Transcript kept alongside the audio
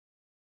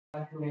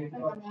Hey,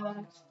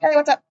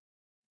 what's up?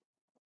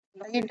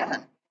 Are you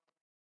done?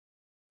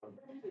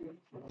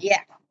 Yeah.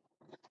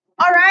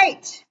 All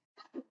right.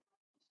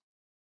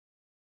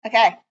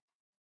 Okay.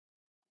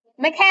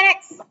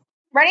 Mechanics.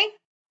 Ready?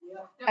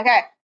 Okay.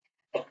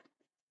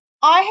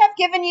 I have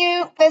given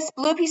you this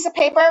blue piece of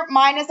paper.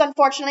 Mine is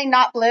unfortunately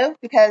not blue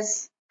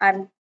because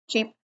I'm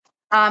cheap,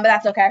 but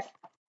that's okay.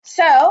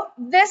 So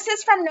this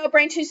is from No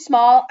Brain Too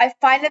Small. I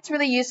find it's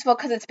really useful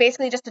because it's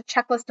basically just a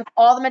checklist of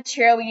all the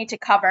material we need to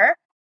cover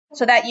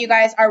so that you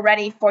guys are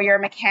ready for your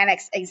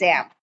mechanics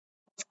exam.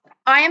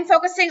 I am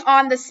focusing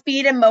on the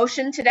speed and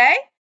motion today.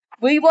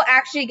 We will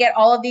actually get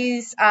all of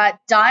these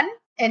done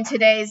in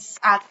today's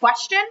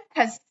question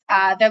because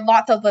there are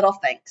lots of little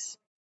things.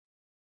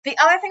 The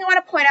other thing I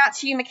want to point out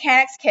to you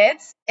mechanics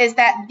kids is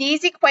that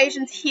these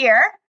equations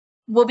here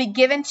will be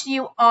given to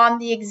you on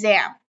the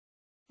exam.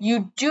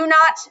 You do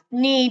not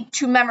need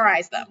to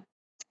memorize them.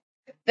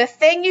 The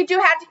thing you do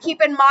have to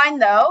keep in mind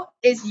though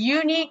is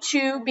you need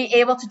to be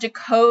able to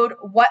decode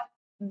what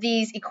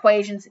these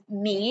equations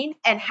mean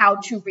and how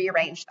to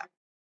rearrange them.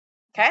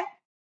 Okay?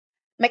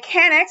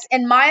 Mechanics,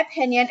 in my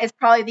opinion, is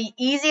probably the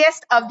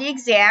easiest of the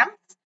exams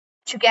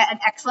to get an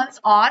excellence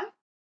on.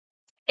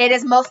 It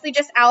is mostly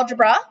just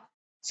algebra.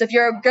 So if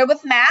you're good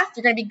with math,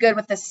 you're going to be good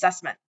with this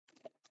assessment.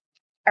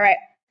 All right.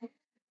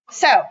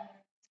 So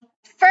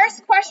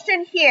first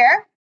question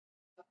here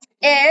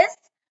is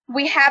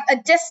we have a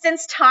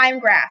distance time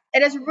graph.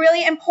 It is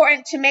really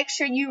important to make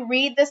sure you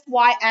read this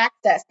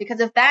y-axis because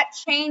if that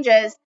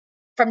changes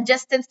from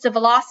distance to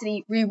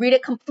velocity, we read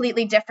it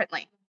completely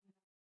differently.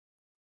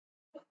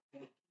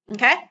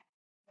 Okay?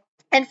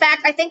 In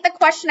fact, I think the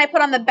question I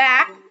put on the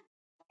back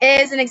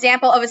is an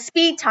example of a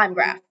speed time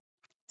graph.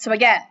 So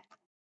again,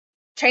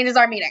 changes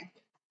our meaning.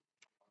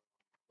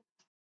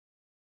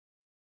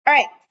 All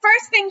right,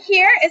 first thing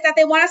here is that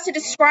they want us to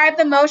describe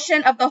the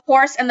motion of the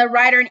horse and the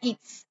rider in each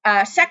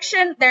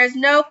section. There's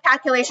no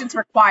calculations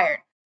required.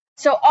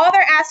 So all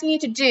they're asking you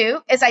to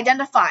do is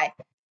identify,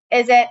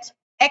 is it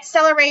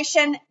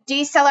acceleration,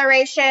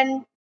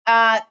 deceleration,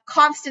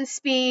 constant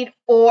speed,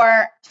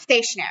 or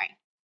stationary?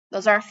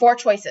 Those are 4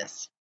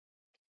 choices.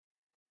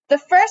 The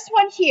first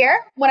one here,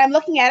 when I'm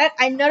looking at it,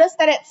 I notice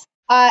that it's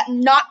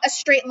not a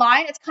straight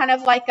line. It's kind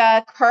of like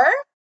a curve.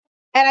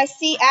 And I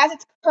see as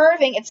it's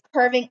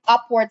curving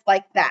upwards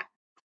like that.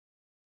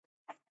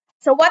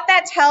 So what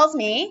that tells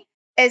me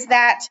is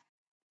that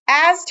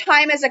as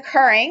time is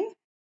occurring,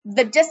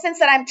 the distance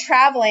that I'm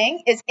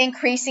traveling is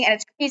increasing,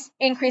 and it's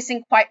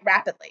increasing quite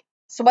rapidly.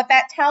 So what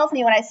that tells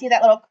me when I see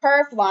that little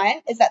curved line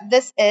is that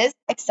this is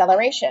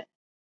acceleration.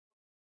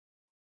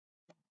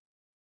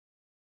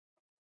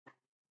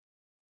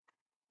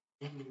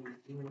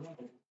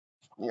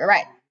 You're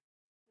right.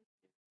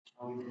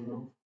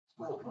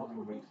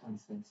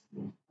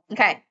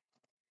 Okay.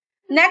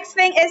 Next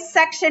thing is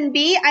section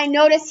B. I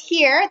notice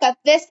here that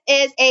this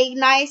is a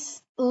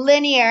nice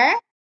linear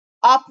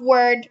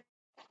upward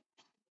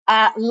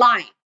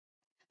line.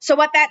 So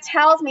what that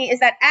tells me is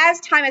that as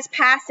time is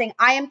passing,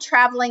 I am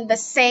traveling the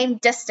same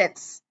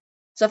distance.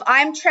 So if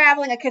I'm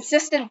traveling a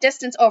consistent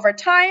distance over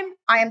time,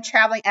 I am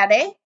traveling at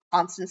a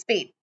constant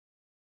speed.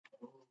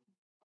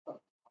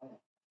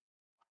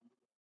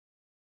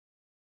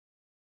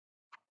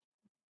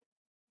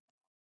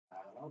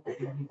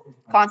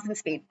 Constant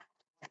speed.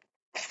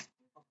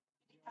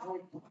 All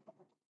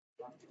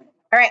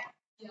right,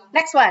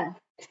 next one.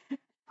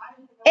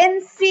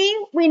 In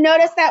C, we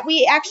notice that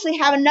we actually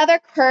have another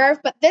curve,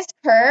 but this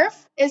curve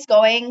is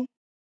going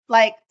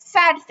like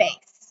sad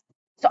face.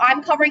 So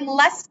I'm covering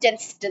less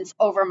distance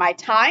over my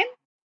time.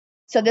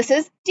 So this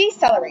is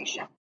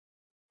deceleration.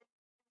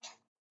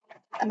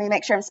 Let me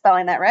make sure I'm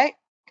spelling that right,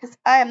 because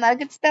I am not a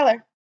good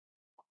speller.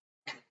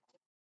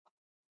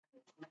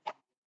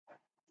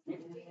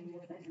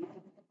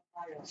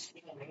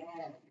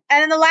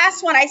 And then the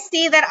last one, I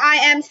see that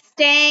I am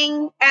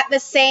staying at the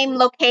same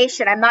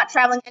location. I'm not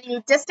traveling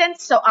any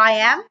distance, so I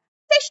am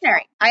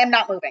stationary. I am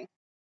not moving.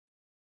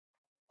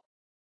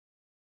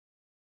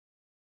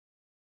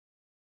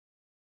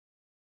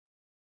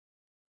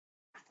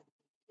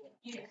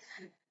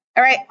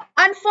 All right.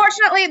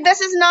 Unfortunately, this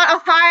is not a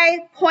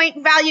high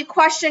point value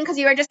question because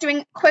you are just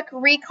doing quick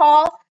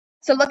recall.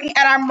 So looking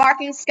at our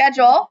marking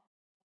schedule.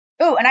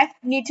 Oh, and I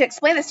need to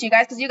explain this to you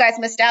guys because you guys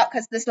missed out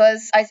because this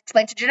was, I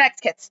explained to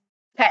genetics kids.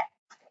 Okay.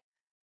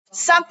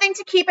 Something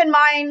to keep in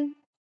mind,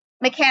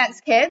 mechanics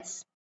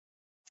kids,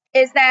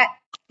 is that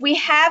we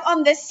have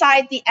on this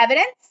side the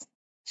evidence.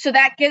 So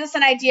that gives us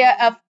an idea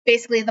of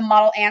basically the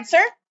model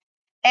answer.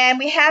 And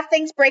we have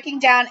things breaking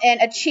down in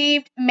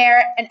achieved,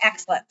 merit, and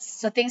excellence.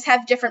 So things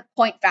have different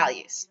point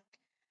values.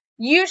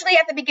 Usually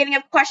at the beginning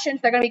of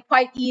questions, they're going to be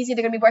quite easy.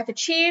 They're going to be worth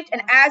achieved.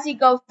 And as you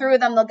go through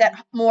them, they'll get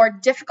more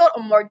difficult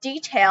or more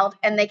detailed,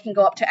 and they can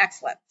go up to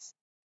excellence.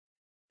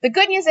 The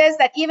good news is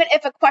that even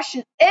if a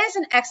question is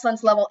an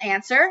excellence level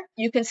answer,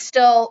 you can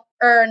still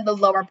earn the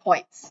lower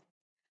points.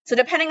 So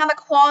depending on the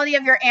quality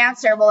of your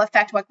answer will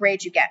affect what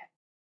grade you get.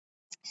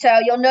 So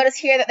you'll notice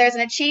here that there's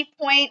an achieved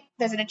point,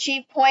 there's an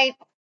achieved point,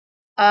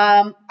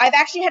 I've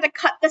actually had to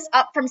cut this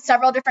up from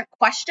several different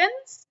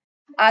questions.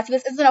 So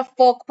this isn't a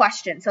full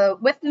question. So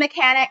with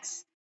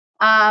mechanics,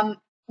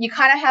 you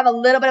kind of have a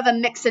little bit of a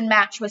mix and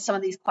match with some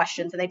of these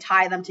questions, and they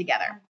tie them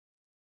together.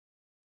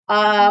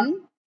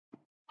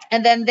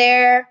 And then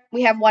there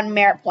we have 1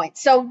 merit point.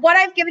 So what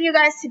I've given you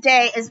guys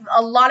today is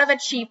a lot of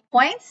achieved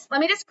points.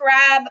 Let me just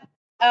grab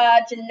a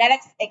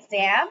genetics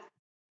exam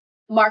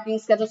marking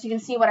schedule so you can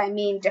see what I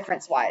mean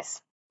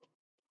difference-wise.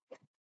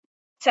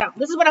 So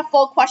this is what a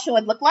full question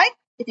would look like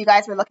if you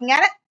guys were looking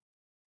at it.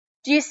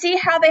 Do you see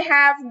how they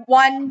have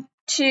 1,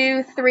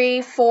 2,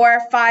 3, 4,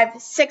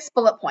 5, 6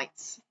 bullet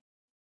points?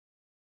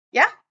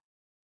 Yeah?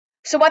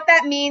 So what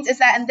that means is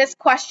that in this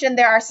question,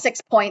 there are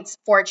 6 points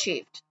for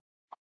achieved.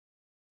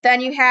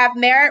 Then you have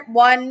merit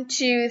 1,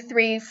 2,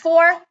 3,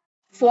 4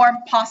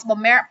 possible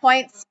merit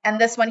points, and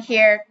this one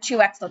here,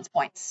 2 excellence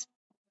points.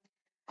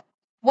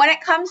 When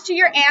it comes to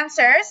your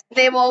answers,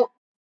 they will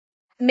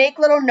make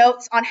little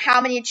notes on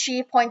how many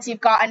achieved points you've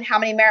gotten, how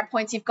many merit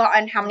points you've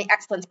gotten, how many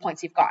excellence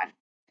points you've gotten.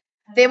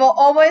 They will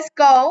always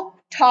go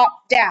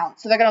top down.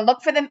 So they're going to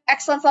look for the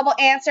excellence level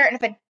answer,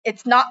 and if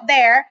it's not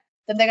there,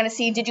 then they're going to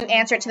see, did you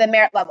answer it to the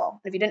merit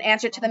level? If you didn't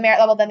answer it to the merit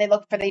level, then they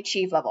look for the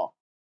achieved level.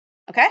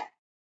 Okay?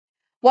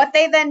 What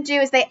they then do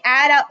is they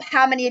add up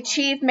how many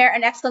achieved merit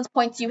and excellence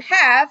points you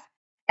have,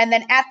 and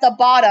then at the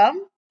bottom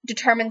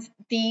determines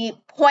the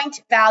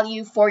point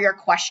value for your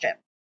question.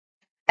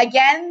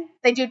 Again,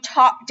 they do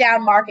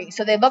top-down marking.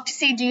 So they look to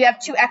see, do you have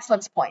 2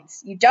 excellence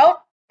points? You don't?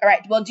 All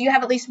right, well, do you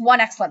have at least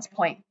 1 excellence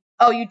point?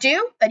 Oh, you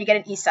do? Then you get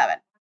an E7.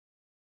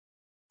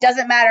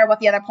 Doesn't matter what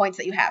the other points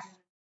that you have.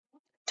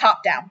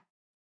 Top-down.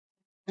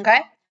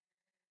 Okay?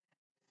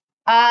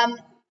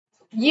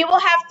 You will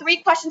have 3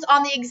 questions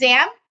on the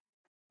exam.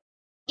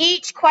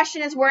 Each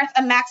question is worth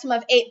a maximum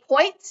of 8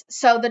 points,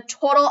 so the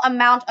total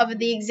amount of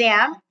the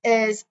exam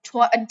is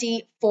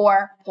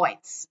 24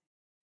 points.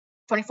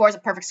 24 is a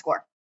perfect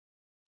score.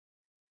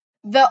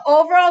 The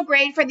overall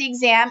grade for the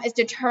exam is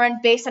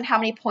determined based on how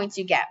many points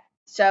you get.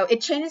 So it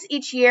changes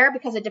each year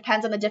because it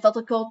depends on the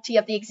difficulty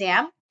of the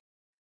exam.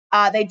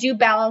 They do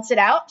balance it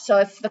out, so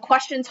if the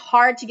question's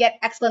hard to get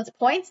excellence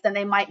points, then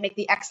they might make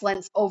the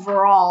excellence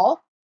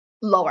overall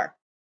lower,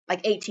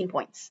 like 18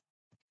 points.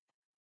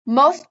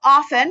 Most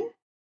often,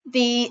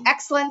 the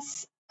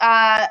excellence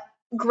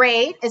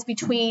grade is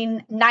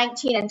between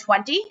 19 and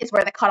 20 is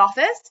where the cutoff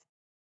is.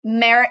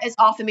 Merit is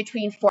often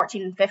between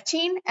 14 and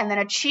 15, and then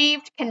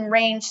achieved can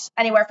range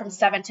anywhere from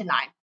 7 to 9.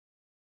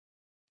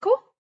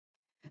 Cool?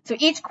 So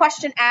each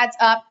question adds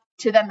up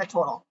to then the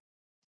total.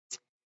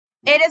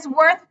 It is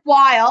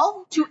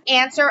worthwhile to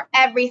answer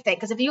everything,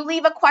 because if you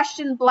leave a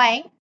question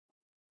blank,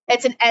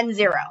 it's an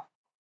N0.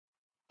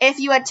 If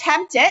you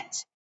attempt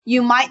it,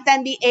 you might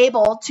then be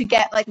able to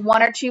get like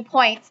 1 or 2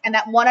 points, and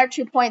that 1 or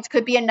 2 points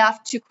could be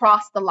enough to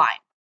cross the line.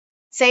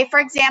 Say, for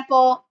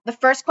example, the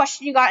first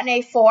question you got an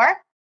A4,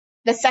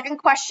 the second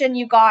question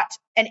you got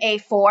an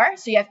A4,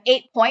 so you have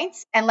 8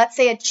 points, and let's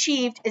say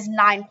achieved is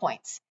 9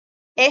 points.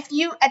 If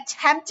you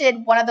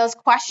attempted one of those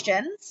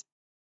questions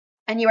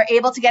and you were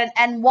able to get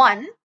an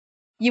N1,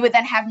 you would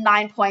then have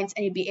 9 points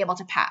and you'd be able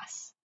to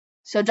pass.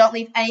 So don't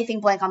leave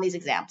anything blank on these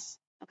exams,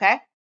 okay?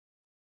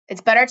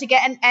 It's better to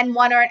get an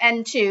N1 or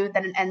an N2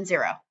 than an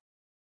N0,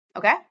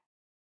 okay?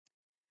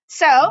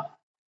 So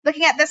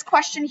looking at this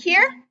question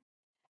here,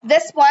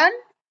 this one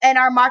in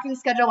our marking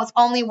schedule was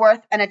only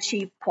worth an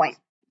achieved point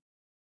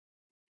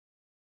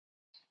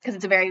because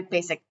it's a very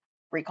basic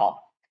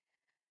recall.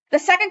 The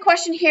second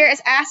question here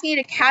is asking you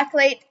to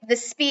calculate the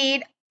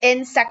speed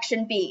in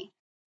section B.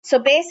 So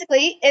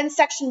basically, in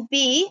section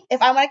B,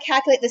 if I want to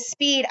calculate the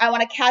speed, I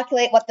want to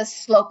calculate what the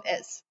slope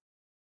is.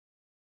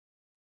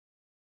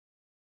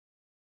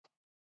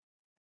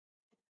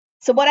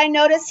 So what I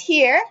notice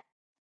here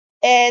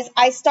is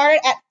I started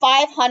at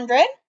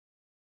 500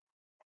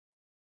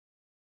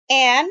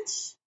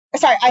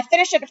 I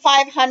finished at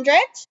 500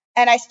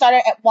 and I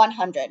started at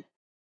 100.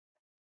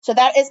 So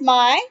that is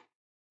my,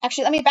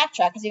 actually, let me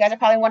backtrack because you guys are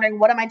probably wondering,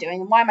 what am I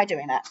doing and why am I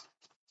doing that?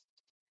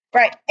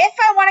 Right, if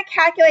I want to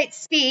calculate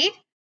speed,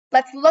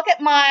 let's look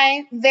at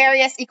my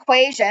various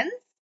equations.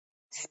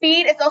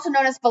 Speed is also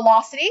known as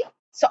velocity.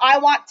 So I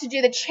want to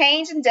do the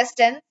change in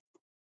distance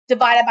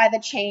divided by the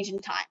change in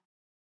time.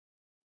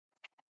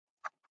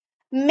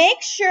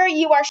 Make sure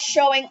you are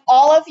showing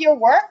all of your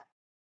work,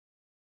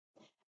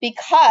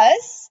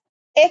 because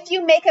if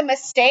you make a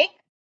mistake,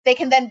 they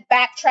can then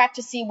backtrack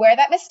to see where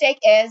that mistake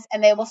is,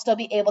 and they will still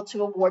be able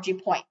to award you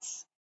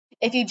points.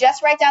 If you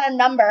just write down a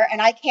number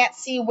and I can't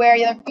see where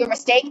your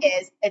mistake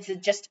is, it's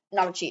just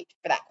not achieved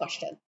for that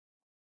question.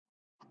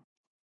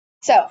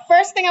 So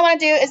first thing I want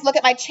to do is look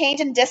at my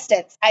change in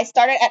distance. I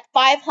started at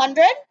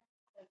 500.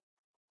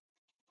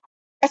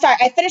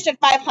 I finished at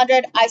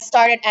 500. I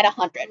started at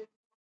 100.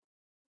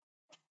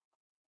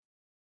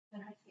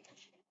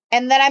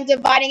 And then I'm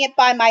dividing it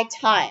by my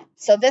time.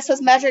 So this was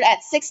measured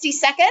at 60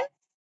 seconds.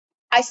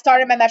 I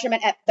started my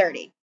measurement at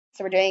 30.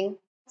 So we're doing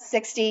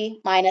 60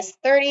 minus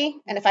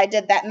 30. And if I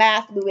did that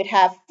math, we would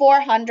have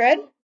 400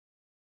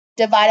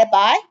 divided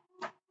by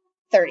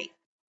 30.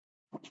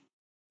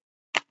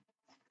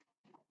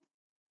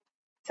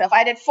 So if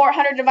I did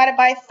 400 divided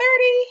by 30,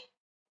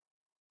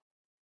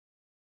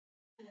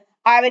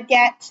 I would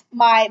get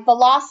my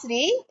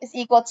velocity is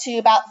equal to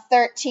about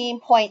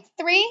 13.3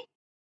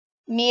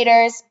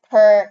 meters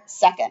per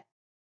second.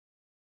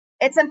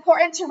 It's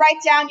important to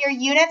write down your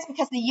units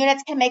because the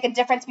units can make a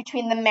difference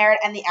between the merit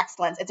and the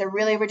excellence. It's a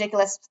really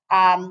ridiculous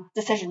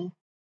decision,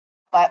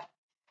 but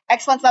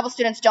excellence level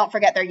students don't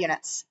forget their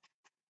units.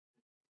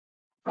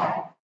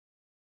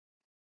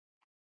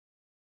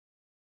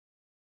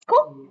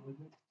 Cool.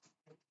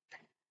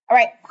 All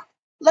right,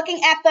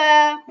 looking at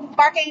the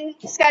marking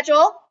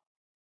schedule.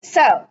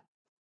 So,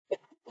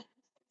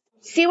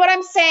 see what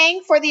I'm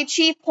saying for the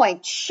achieve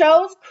point.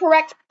 Shows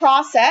correct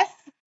process.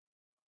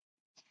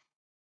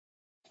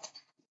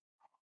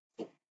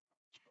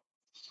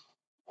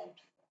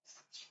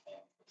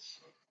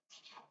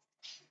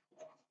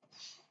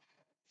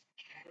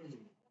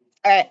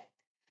 All right.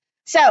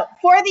 So,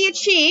 for the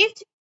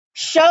achieved,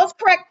 shows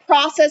correct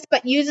process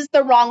but uses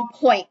the wrong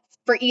point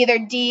for either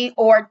D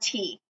or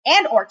T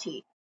or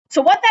T.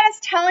 So what that is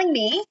telling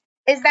me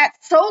is that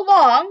so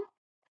long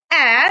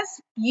as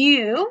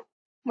you,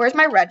 where's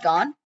my red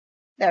gone?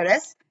 There it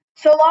is.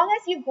 So long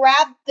as you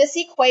grab this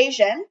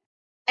equation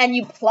and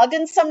you plug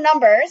in some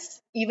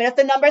numbers, even if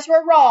the numbers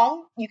were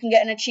wrong, you can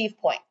get an achieve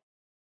point.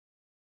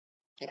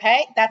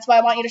 Okay, that's why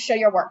I want you to show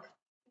your work.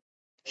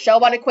 Show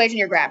what equation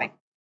you're grabbing.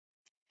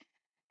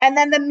 And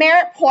then the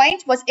merit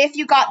point was if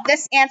you got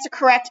this answer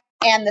correct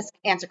and this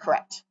answer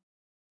correct.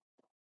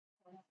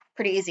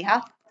 Pretty easy,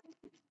 huh?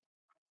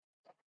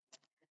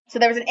 So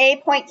there was an A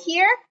point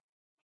here,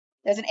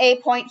 there's an A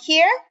point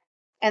here,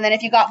 and then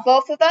if you got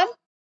both of them,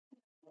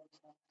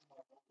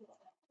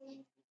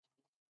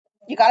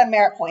 you got a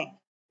merit point.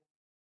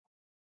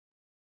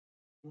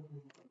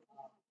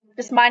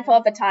 Just mindful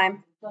of the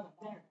time.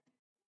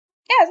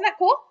 Yeah, isn't that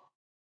cool?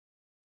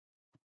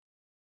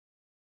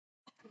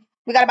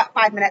 We got about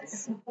 5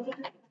 minutes.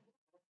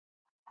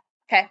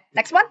 Okay,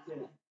 next one.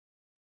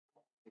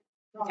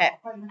 Okay.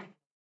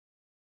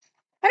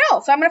 I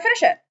know, so I'm going to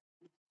finish it.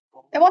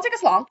 It won't take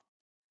us long.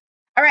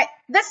 All right,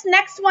 this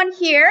next one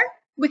here,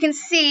 we can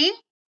see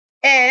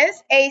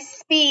is a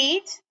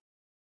speed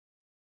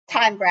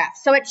time graph.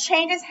 So it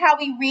changes how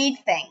we read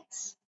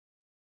things.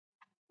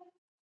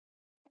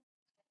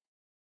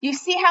 You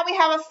see how we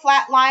have a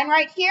flat line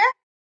right here?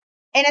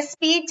 In a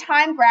speed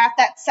time graph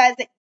that says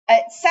it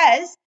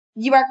says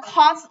you are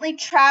constantly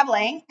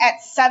traveling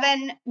at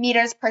 7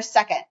 meters per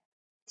second.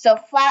 So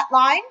flat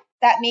line,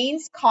 that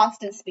means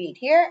constant speed.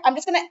 Here, I'm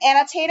just going to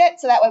annotate it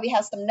so that way we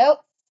have some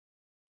notes.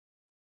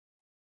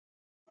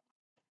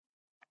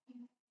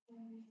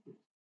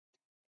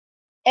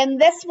 In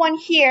this one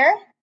here,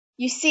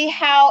 you see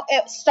how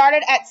it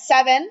started at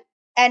 7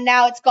 and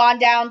now it's gone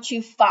down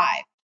to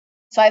 5.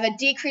 So I have a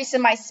decrease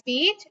in my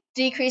speed.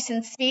 Decrease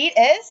in speed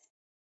is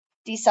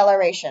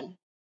deceleration.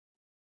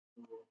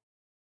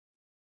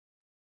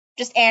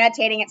 Just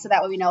annotating it so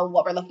that way we know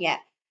what we're looking at.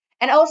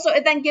 And also,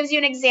 it then gives you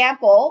an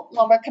example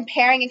when we're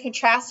comparing and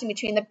contrasting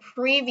between the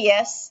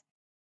previous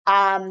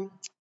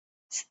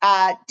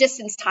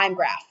distance time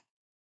graph.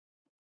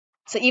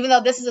 So even though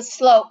this is a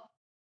slope,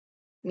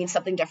 it means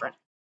something different.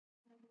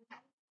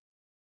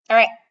 All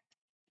right.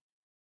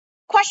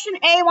 Question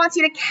A wants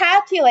you to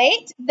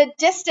calculate the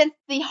distance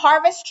the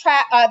harvester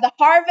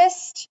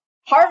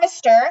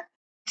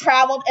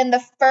traveled in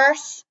the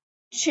first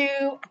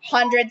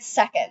 200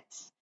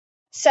 seconds.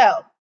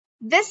 So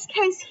this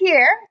case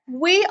here,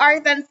 we are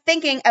then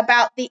thinking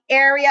about the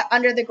area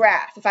under the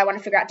graph if I want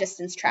to figure out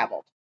distance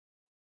traveled.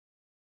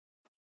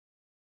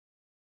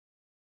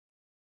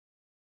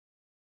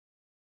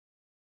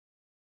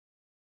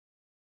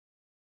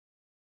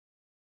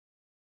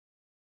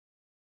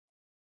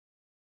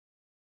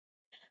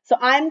 So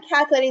I'm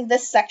calculating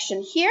this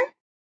section here.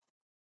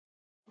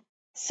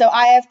 So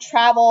I have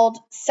traveled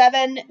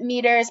 7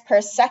 meters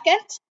per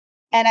second,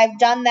 and I've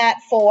done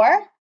that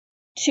for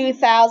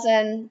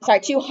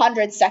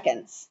 200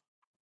 seconds.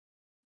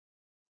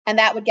 And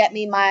that would get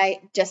me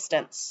my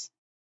distance.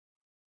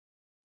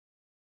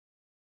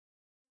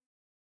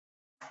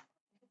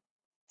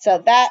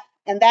 So that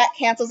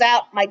cancels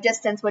out. My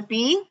distance would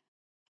be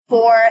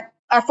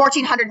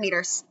 1,400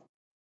 meters.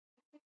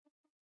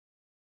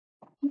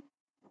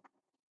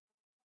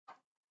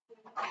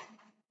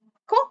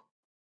 Cool.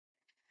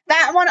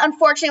 That one,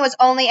 unfortunately, was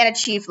only an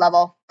achieved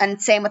level,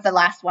 and same with the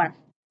last one.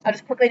 I'll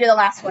just quickly do the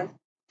last one.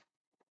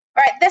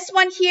 All right, this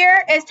one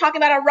here is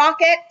talking about a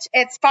rocket.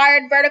 It's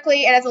fired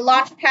vertically. It has a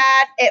launch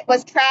pad. It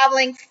was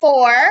traveling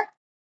for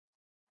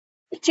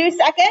 2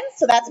 seconds,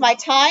 so that's my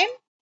time.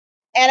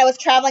 And it was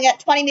traveling at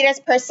 20 meters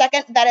per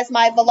second. That is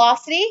my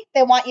velocity.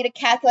 They want you to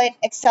calculate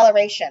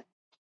acceleration.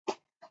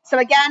 So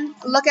again,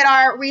 look at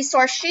our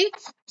resource sheet.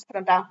 Just put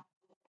them down.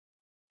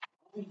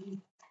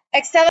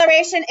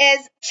 Acceleration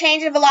is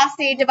change in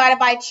velocity divided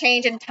by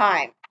change in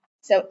time.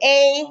 So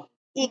A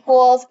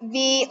equals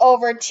V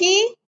over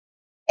T.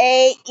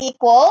 A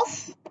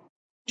equals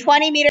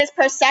 20 meters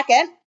per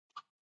second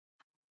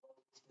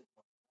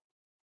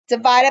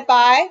divided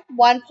by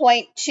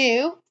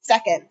 1.2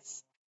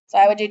 seconds. So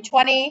I would do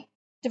 20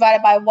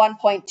 divided by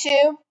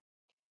 1.2,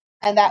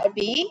 and that would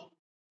be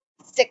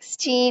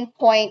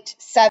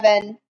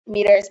 16.7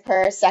 meters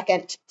per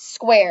second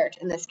squared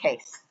in this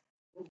case,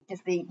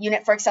 is the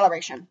unit for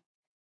acceleration.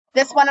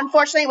 This one,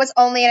 unfortunately, was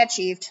only an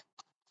achieved.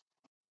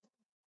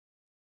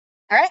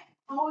 All right.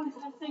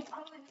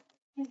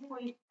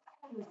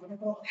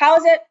 How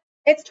is it?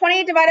 It's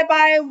 20 divided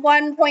by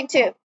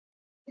 1.2.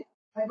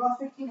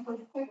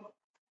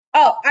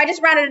 Oh, I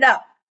just rounded it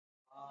up.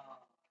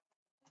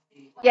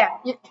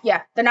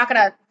 Yeah, they're not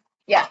gonna,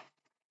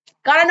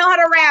 Gotta know how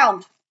to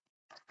round.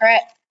 All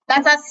right,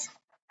 that's us.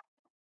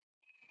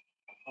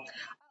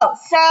 Oh,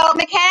 so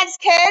mechanics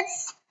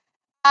kids,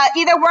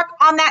 either work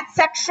on that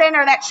section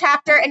or that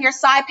chapter in your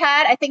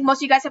SciPad. I think most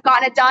of you guys have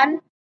gotten it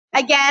done.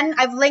 Again,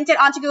 I've linked it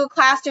onto Google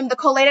Classroom, the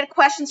collated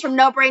questions from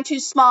No Brain Too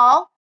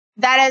Small.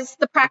 That is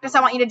the practice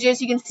I want you to do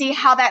so you can see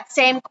how that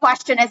same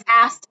question is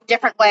asked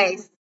different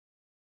ways.